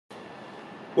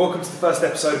Welcome to the first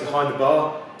episode of Behind the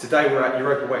Bar. Today we're at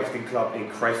Europa Weightlifting Club in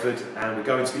Crayford and we're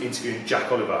going to be interviewing Jack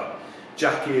Oliver.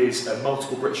 Jack is a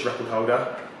multiple British record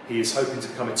holder. He is hoping to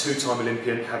become a two-time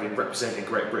Olympian, having represented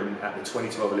Great Britain at the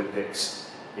 2012 Olympics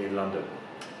in London.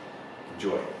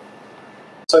 Enjoy.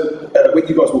 So when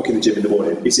you guys walk in the gym in the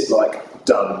morning, is it like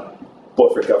done,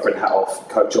 boyfriend, girlfriend, hat off,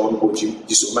 coach on, or do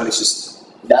you sort of manage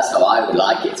to... That's how I would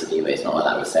like it to be, but it's not like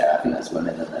that with Sarah. I think that's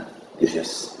women, isn't it? It's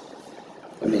just...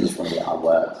 Women just want to get hard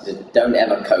work. Just don't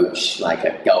ever coach like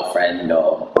a girlfriend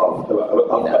or anything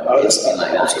like that.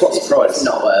 I was quite surprised. It's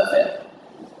not worth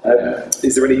it.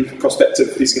 Is there any prospect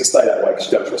of he's going to stay that way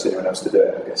because you don't trust anyone else to do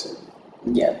it, I'm guessing?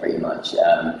 Yeah, pretty much.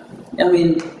 I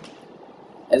mean,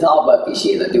 it's hard work this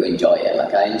year. I do enjoy it.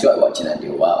 Like, I enjoy watching her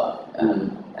do well.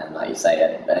 And like you say,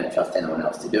 I don't trust anyone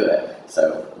else to do it.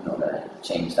 So I'm not going to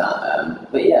change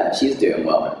that. But yeah, she's doing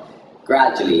well. And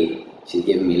gradually, she's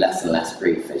giving me less and less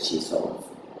grief as she sort of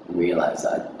realised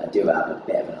that I do have a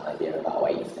bit of an idea about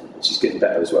weightlifting. She's getting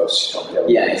better as well.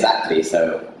 Yeah, exactly.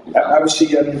 So how was she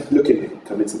looking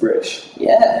coming into the British?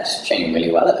 Yeah, she's training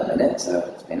really well at the minute, so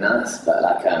it's been nice. But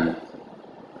like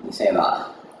you say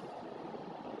about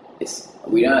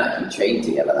we don't actually train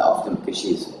together that often because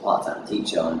she's a part-time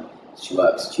teacher and she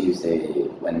works Tuesday,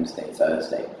 Wednesday,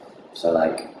 Thursday. So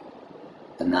like,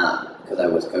 and that, because I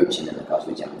was coaching in the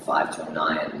CrossFit gym from 5 to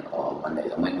 9 on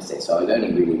Mondays and Wednesdays, so I was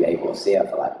only really able to see her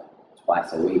for like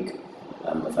twice a week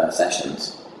with her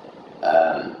sessions.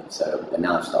 But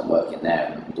now I've stopped working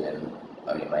there and doing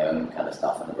only my own kind of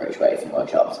stuff in the British weightlifting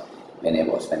workshops, being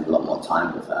able to spend a lot more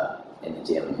time with her in the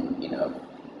gym. You know,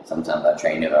 sometimes I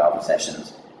train with her after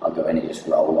sessions. I'll go in and just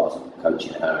roll whilst I'm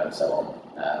coaching her and so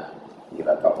on, give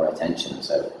her proper attention.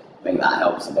 So I think that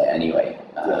helps a bit anyway.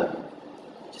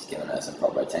 Just giving her some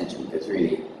proper attention because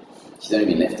really she's only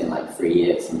been lifting like 3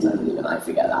 years. Sometimes even I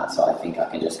forget that, so I think I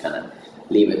can just kind of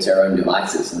leave it to her own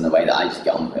devices in the way that I just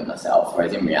get on with it myself,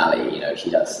 whereas in reality, you know,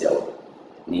 she does still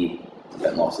need a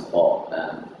bit more support,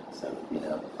 so you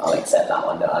know, I'll accept that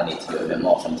one, that I need to do a bit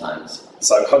more sometimes.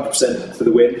 So 100% for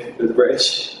the win for the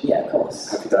British? Yeah, of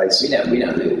course. Happy days. We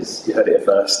don't lose. You heard it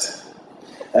first.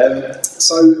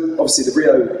 So obviously the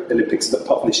Rio Olympics,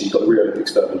 apart from this year, you've got the Rio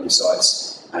Olympics further on your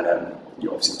sides, and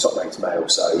you're obviously the top ranked male,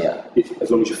 so yeah. As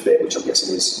long as you're fit, which I'm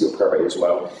guessing is your priority as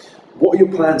well. What are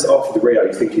your plans after the Rio? Are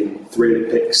you thinking 3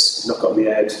 Olympics, knock it on the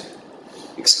head,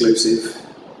 exclusive?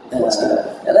 I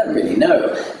don't really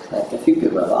know. Like, a few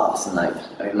people have asked, and like,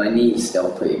 I mean, my knee's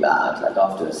still pretty bad. Like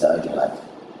after the surgery, like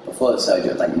before the surgery,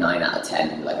 it was like 9 out of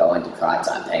 10. Like I went to cry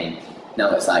type pain.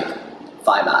 Now it's like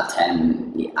 5 out of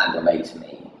 10. It aggravates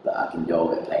me, but I can deal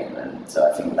with pain, and so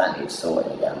I think that needs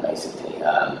sorting again, basically.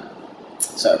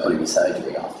 So it'll probably be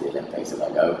surgery after the Olympics if I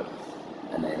go,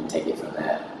 and then take it from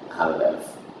there. Have a bit of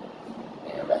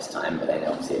rest time, but then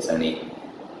obviously it's only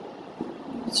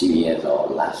 2 years or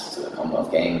less to the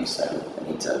Commonwealth Games, so I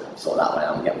need to sort that one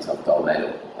out and get myself a gold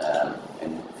medal.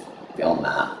 And beyond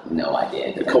that, no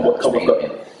idea.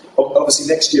 Obviously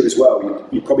next year as well,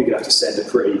 you're probably going to have to send a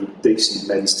pretty decent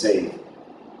men's team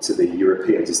to the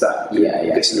Europeans. Is that?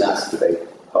 Yeah. That's to be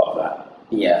part of that.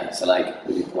 Yeah, so like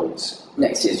points.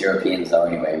 Next year's Europeans are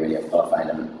only way really of qualifying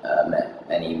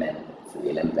any men for the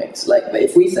Olympics. Like, but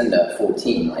if we send a full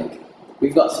team, like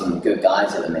we've got some good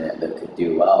guys at the minute that could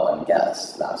do well and get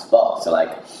us that spot. So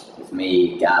like with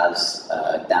me, Gaz,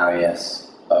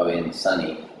 Darius, Owen,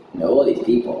 Sonny, you know, all these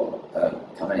people are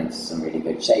coming into some really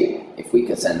good shape. If we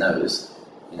could send those,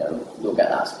 you know, we'll get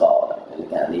that spot. We'll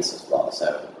get at least a spot.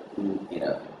 So you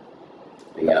know,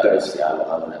 but yeah, obviously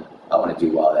I want to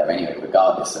do well there anyway,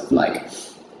 regardless of like,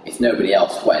 if nobody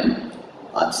else went,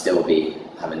 I'd still be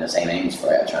having the same aims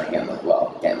for it, trying to get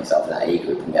myself in that A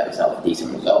group and get myself a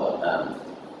decent result.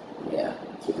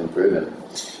 Keep improving.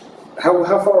 How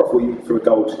far off were you from a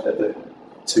gold at the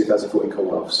 2014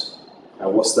 Commonwealths?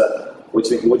 And what do you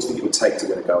think it would take to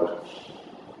win a gold?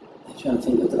 I'm trying to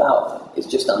think. It's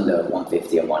just under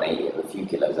 150 and 180, a few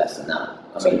kilos less than that.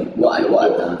 I mean, what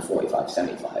I've done 45,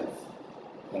 75.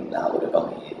 I think that would have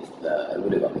got me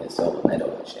a silver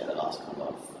medal actually in the last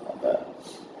Commonwealth. But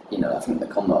you know, I think the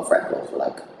Commonwealth records were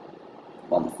like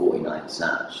 149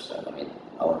 snatch. So I mean,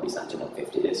 I want to be snatching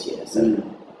 150 this year. So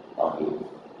I want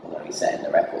to be setting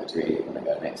the records really when I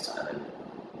go next time, and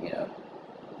you know,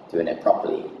 doing it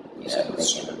properly. You know,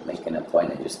 making a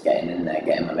point and just getting in there,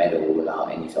 getting my medal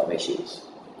without any sort of issues.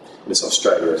 And it's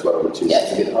Australia as well, which is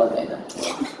it's a good holiday then.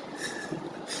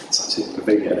 Such a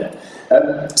convenient.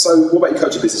 So what about your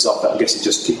coaching business after that? I guess you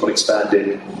just keep on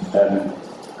expanding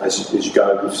as you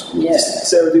go. Does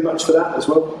Sarah do much for that as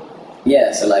well?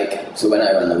 Yeah, so when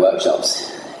I run the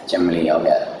workshops, generally I'll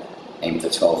get aim for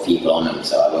 12 people on them,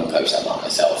 so I won't coach that by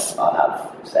myself. I'll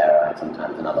have Sarah and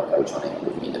sometimes another coach on it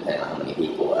with me, depending on how many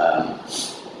people.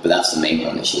 But that's the main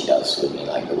one that she does with me,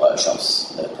 like the workshops,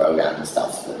 the program and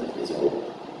stuff is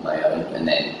all my own. And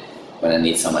then when I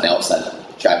need someone else, I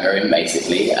drag her in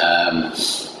basically,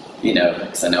 you know,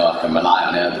 because I know I can rely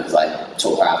on her because I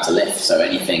taught her how to lift. So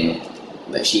anything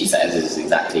that she says is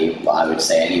exactly what I would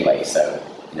say anyway. So,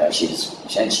 you know, she's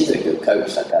a good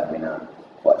coach. Like, I mean, I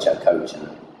watch her coach and,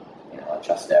 you know, I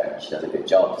trust her and she does a good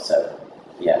job. So,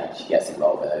 yeah, she gets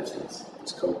involved with those things.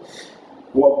 That's cool.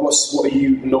 What are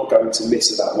you not going to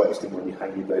miss about weightlifting when you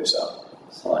hang your boots up?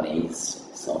 Sore knees,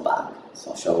 sore back,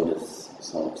 sore shoulders,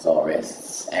 sore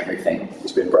wrists, everything.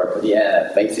 It's been broken?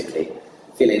 Yeah, basically.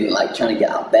 Feeling like trying to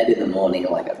get out of bed in the morning,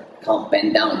 like I can't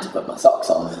bend down to put my socks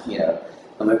on, you know.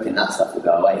 I'm hoping that stuff will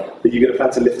go away. Are you going to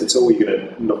plan to lift at all, or are you going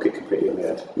to knock it completely on the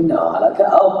head? No, like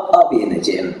I'll be in the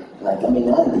gym. Like, I mean,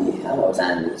 Andy, how old is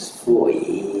Andy? He's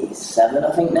 47,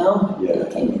 I think now. Yeah.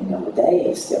 He came in the other day.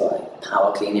 He's still like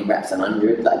power cleaning reps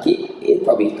 100. Like he'd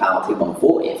probably power clean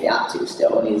 140 if he had to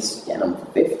still, and he's getting on for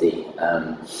 50.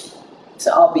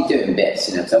 So I'll be doing bits,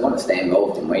 you know, because I want to stay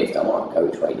involved in weightlifting. I want to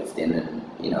coach weightlifting, and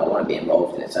you know, I want to be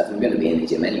involved in it. So if I'm going to be in the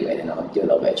gym anyway, then I'll do a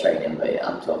little bit of training. But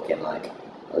I'm talking like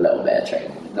a little bit of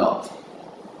training, not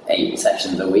 8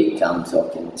 sessions a week. I'm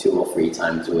talking 2 or 3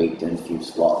 times a week, doing a few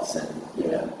squats and,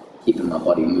 you know, keeping my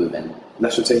body moving.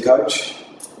 National team coach?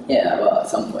 Yeah, well, at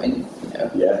some point, you know.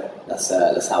 Yeah. That's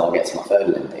how I'll get to my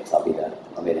 3rd Olympics. I'll be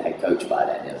the head coach by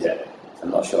then. You know? Yeah.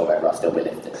 I'm not sure whether I'll still be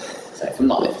lifting. So if I'm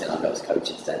not lifting, I'll go as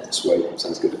coach instead. Sweet,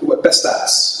 sounds good. What best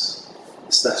stats?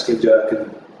 Snatch, clean, jerk,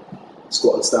 and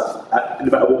squat and stuff. No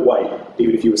matter what weight,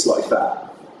 even if you were slightly fat.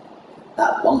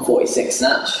 At 146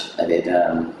 snatch, I did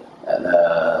at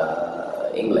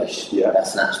the English. Yeah. My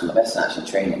best snatch in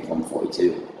training,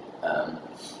 142.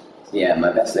 Yeah,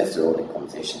 my best lifter all in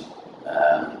competition.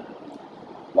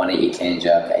 180 clean and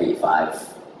jerk at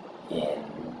 85 in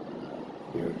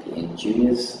European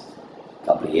juniors a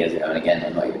couple of years ago, and again,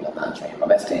 I'm not even done that training. My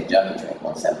best clean and jerk in training,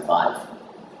 175.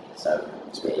 So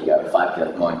there you go, 5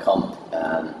 kilos more in comp.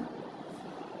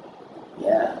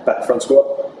 Yeah. Back front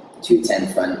squat?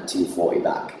 210 front, 240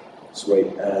 back. Sweet.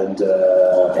 And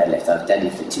deadlift, I've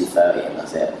deadlifted 230 and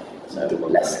that's it. So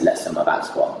less than my back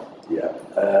squat. Yeah.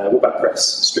 What about press?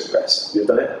 Strict press? You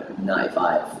ever done it?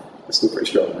 95. That's still pretty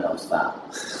strong. When I was fat.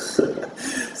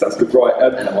 Sounds good, right?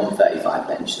 And a 135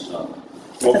 bench as well.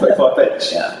 135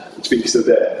 bench? Yeah. Do you think you're still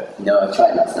there? No, I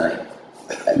tried last night.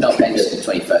 Not benched in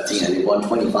 2013. I did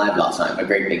 125 last night, a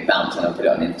great big bounce, and I'll put it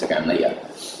on Instagram later.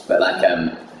 But like,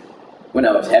 when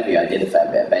I was heavy, I did a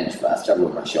fair bit of bench, but I struggled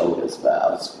with my shoulders.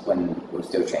 But when we were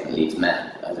still training Leeds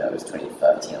Met, I was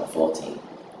 2013 or 14.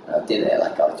 And I did it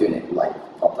like I was doing it like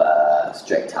proper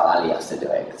strict how Ali has to do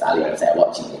it, because Ali was there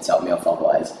watching me, told me off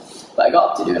otherwise. But I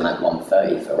got up to doing like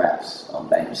 130 for reps on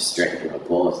bench, strict with a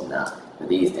pause and that. But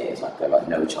these days, like, I've got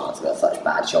no chance. I've got such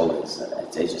bad shoulders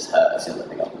that they just hurt as soon as I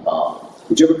pick up the bar.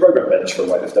 Would you have a program bench for a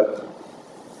weightlifter?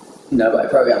 No, but I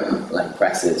program like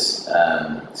presses,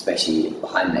 especially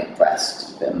behind neck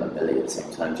press, a bit of mobility at the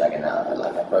same time, dragging out.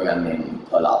 Like I program in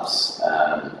pull-ups,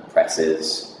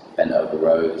 presses, bent over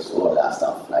rows, all of that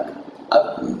stuff. Like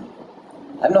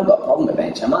I've not got a problem with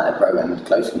bench. I might have programmed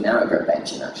closely narrow grip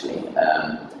benching actually,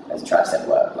 as tricep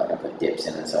work. Like I put dips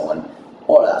in and so on.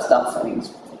 All of that stuff I think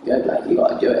is good. Like you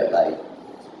got to do it. Like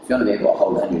if you want to be able to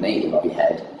hold 180 above your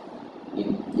head, you're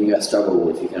going to struggle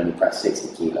if you can only press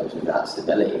 60 kilos without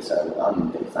stability, so I'm a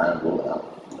big fan of all of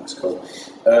that. That's cool.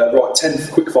 Right,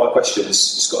 10 quick fire questions.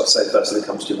 Just got to say the first thing that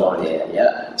comes to your mind.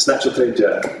 Yeah. Snatch or clean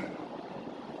jerk?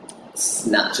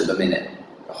 Snatch at the minute.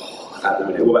 Oh, at the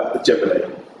minute. What about generally?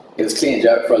 It was clean and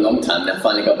jerk for a long time, then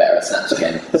finally got better at snatch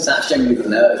again. Snatch generally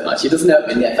doesn't hurt as much. It doesn't hurt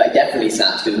me in the effect. Definitely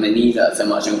snatch because my knees hurt so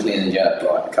much on clean and jerk.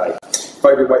 Right, okay.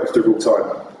 Favourite weightlifter of all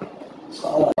time?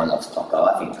 Oh, I love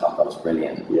Klokov. I think Klokov's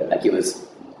brilliant. Yeah. Like it was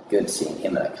good seeing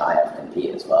him and Akayev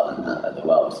compete as well in the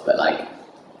Worlds. But like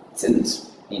since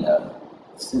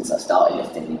I started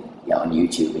lifting on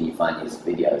YouTube and you find his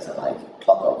videos and like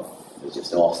Klokov was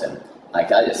just awesome.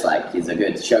 Like I just like he's a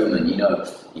good showman. You know,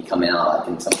 he coming out like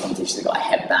in some competitions he got a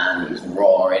headband, he was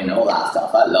roaring, all that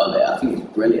stuff. I love it. I think he's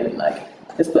brilliant. Like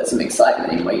just put some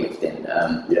excitement in weightlifting.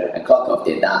 And Klokov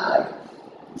did that. Like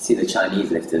you see the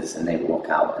Chinese lifters and they walk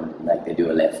out and like they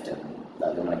do a lift and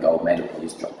like, they want a gold medal, they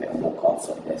just drop it and walk off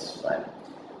like this, like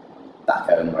back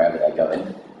home wherever they're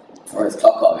going. Whereas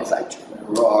Klokov is like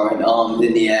roaring arms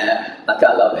in the air. Like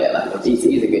I love it. Like he's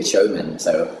a good showman.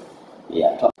 So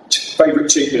yeah. Favourite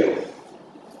cheat meal?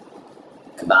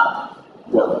 Kebab.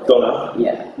 What, doner?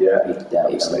 Yeah.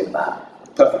 Obviously. Kebab.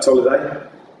 Perfect holiday?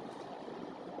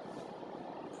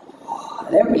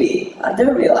 don't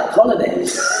really like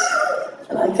holidays.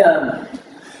 Like,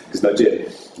 There's no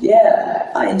gym.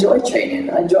 yeah, I enjoy training.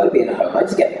 I enjoy being at home. I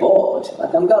just get bored.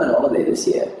 Like, I'm going on holiday this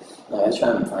year. Like, I try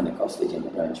and find a CrossFit gym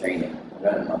and go and training. I'm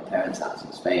going to my parents' house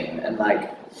in Spain, and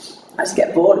like, I just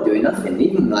get bored of doing nothing.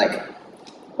 Even like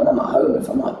when I'm at home, if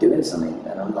I'm not doing something,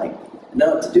 and I'm like, I don't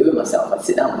know what to do with myself. I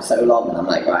sit down for so long, and I'm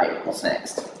like, right, what's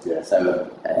next? Yeah.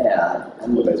 So yeah,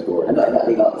 Holidays are boring. I've not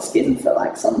exactly got the skin for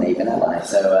like sunbathing, have I?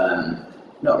 So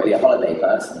not really a holiday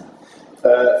person.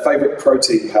 Favourite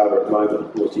protein powder at the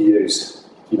moment? What do you use?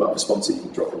 You might have a sponsor you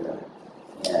can drop in there.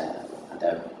 Yeah, I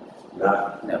don't.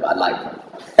 No. No, but I like them.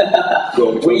 Go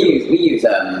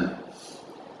on,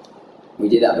 we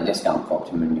did have a discount for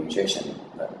Optimum Nutrition,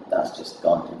 but that's just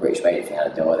gone. The British weightlifting had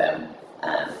a deal with them,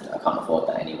 and I can't afford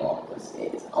that anymore because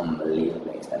it is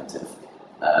unbelievably expensive.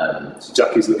 So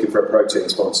Jackie's looking for a protein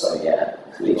sponsor. So yeah,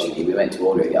 literally, we went to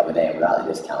order it the other day, and without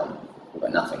the discount, we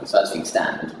got nothing. So as things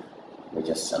stand,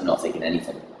 I'm not taking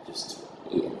anything, just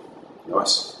eating.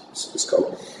 Nice, it's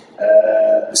cool.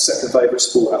 Second favourite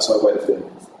sport outside weightlifting?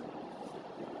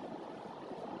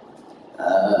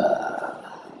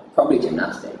 Probably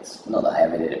gymnastics. Not that I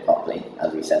ever did it properly,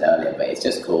 as we said earlier, but it's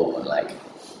just cool and like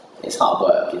it's hard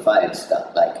work. If I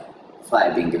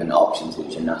had been given the option to do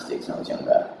gymnastics when I was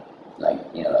younger,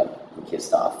 like the kids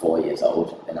start at 4 years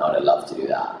old, then I would have loved to do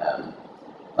that.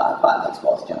 But I quite like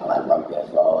sports, I like rugby as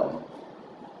well,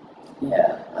 and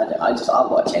yeah, I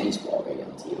watch any sport really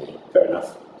on TV. Fair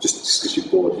enough. Just because you're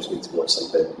bored, you just need to watch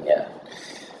something. Yeah.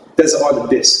 Desert Island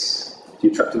Disc. Do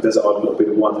you track to Desert Island? It'll be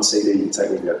the one CD you can take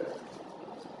with you.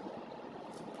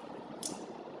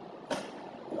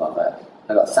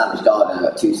 I got Savage Garden. I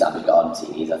got 2 Savage Garden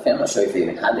CDs. I think I'm not sure if they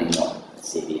even had any more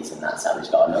CDs in that Savage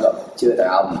Garden. I got 2 of their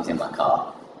albums in my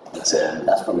car. That's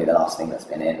probably the last thing that's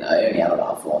been in. I only have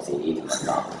about 4 CDs in my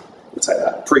car. We'll take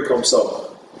that. Pre-com song.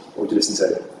 What would you listen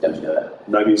to? Don't do it.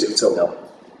 No music at all? No.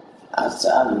 I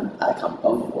can't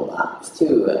bother with all that. It's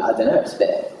too. I don't know. It's a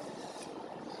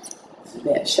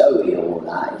bit showy, all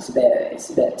that. It's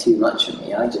a bit too much for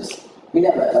me. We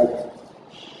never like.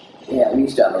 Yeah, we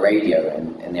used to have a radio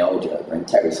in the old yoga, and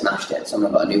Terry smashed it.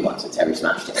 Someone got a new one, so Terry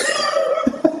smashed it.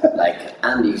 Like,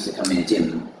 Andy used to come in the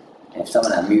gym, and if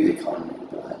someone had music on,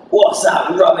 he'd be like, "What's that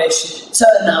rubbish?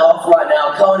 Turn that off right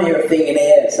now, can't hear a thing in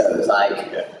here." So it was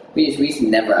like, we used to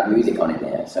never have music on in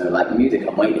here. So like, the music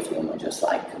on weightlifting were just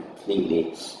like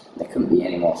completely, there couldn't be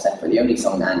any more separate. The only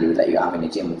song Andy would let you have in the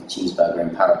gym was Cheeseburger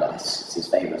in Paradise. It's his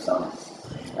favourite song.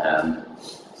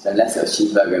 So unless it was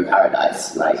Cheeseburger in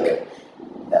Paradise, like,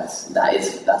 that's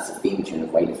the theme tune of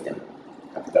weightlifting.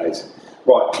 Happy days.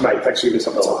 Right, mate, thanks for giving us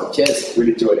some time. Cheers.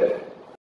 Really enjoyed it.